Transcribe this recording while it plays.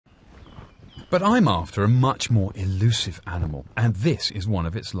But I'm after a much more elusive animal, and this is one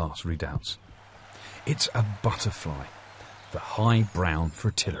of its last redoubts. It's a butterfly, the high brown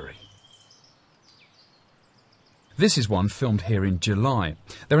fritillary. This is one filmed here in July.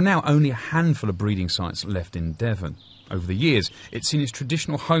 There are now only a handful of breeding sites left in Devon. Over the years, it's seen its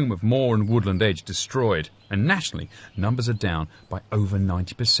traditional home of moor and woodland edge destroyed, and nationally, numbers are down by over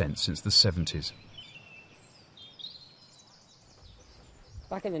 90% since the 70s.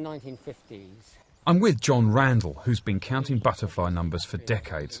 Back in the 1950s... I'm with John Randall, who's been counting butterfly numbers for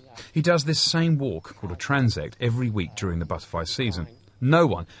decades. He does this same walk, called a transect, every week during the butterfly season. No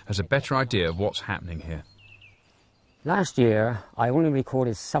one has a better idea of what's happening here. Last year, I only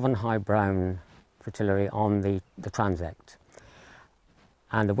recorded 7 high brown fritillary on the transect.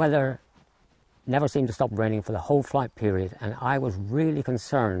 And the weather never seemed to stop raining for the whole flight period, and I was really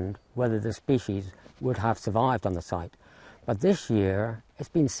concerned whether the species would have survived on the site. But this year, it's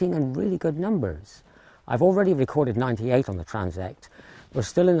been seen in really good numbers. I've already recorded 98 on the transect. We're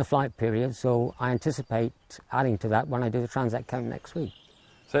still in the flight period, so I anticipate adding to that when I do the transect count next week.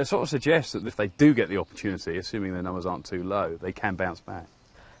 So it sort of suggests that if they do get the opportunity, assuming their numbers aren't too low, they can bounce back.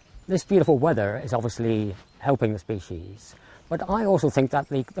 This beautiful weather is obviously helping the species, but I also think that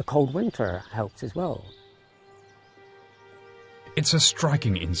the cold winter helps as well. It's a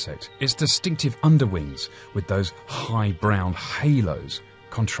striking insect. Its distinctive underwings with those high brown halos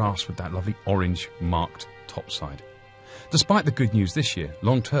contrast with that lovely orange marked topside. Despite the good news this year,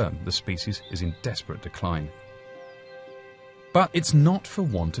 long term the species is in desperate decline. But it's not for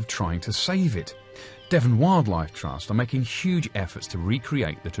want of trying to save it. Devon Wildlife Trust are making huge efforts to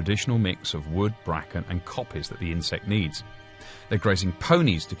recreate the traditional mix of wood, bracken and coppice that the insect needs. They're grazing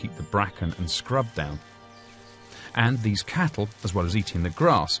ponies to keep the bracken and scrub down. And these cattle, as well as eating the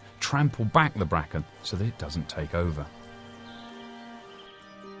grass, trample back the bracken so that it doesn't take over.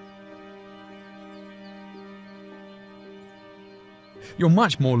 You're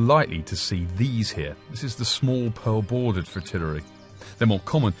much more likely to see these here. This is the small pearl-bordered fritillary. They're more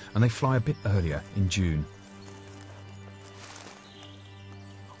common and they fly a bit earlier in June.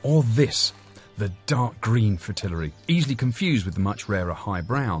 Or this, the dark green fritillary, easily confused with the much rarer high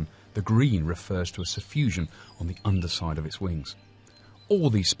brown. The green refers to a suffusion on the underside of its wings. All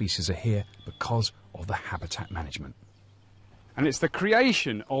these species are here because of the habitat management. And it's the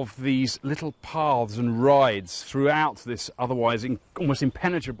creation of these little paths and rides throughout this otherwise almost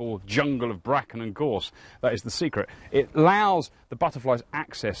impenetrable jungle of bracken and gorse that is the secret. It allows the butterflies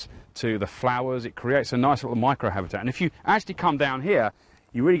access to the flowers. It creates a nice little microhabitat. And if you actually come down here,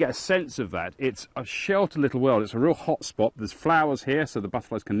 you really get a sense of that. It's a sheltered little world. It's a real hot spot. There's flowers here so the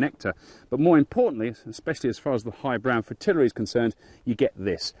butterflies can nectar. But more importantly, especially as far as the high brown fritillary is concerned, you get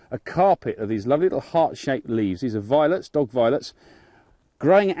this, a carpet of these lovely little heart-shaped leaves. These are violets, dog violets,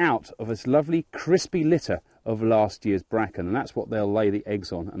 growing out of this lovely crispy litter of last year's bracken. And that's what they'll lay the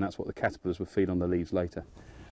eggs on, and that's what the caterpillars will feed on the leaves later.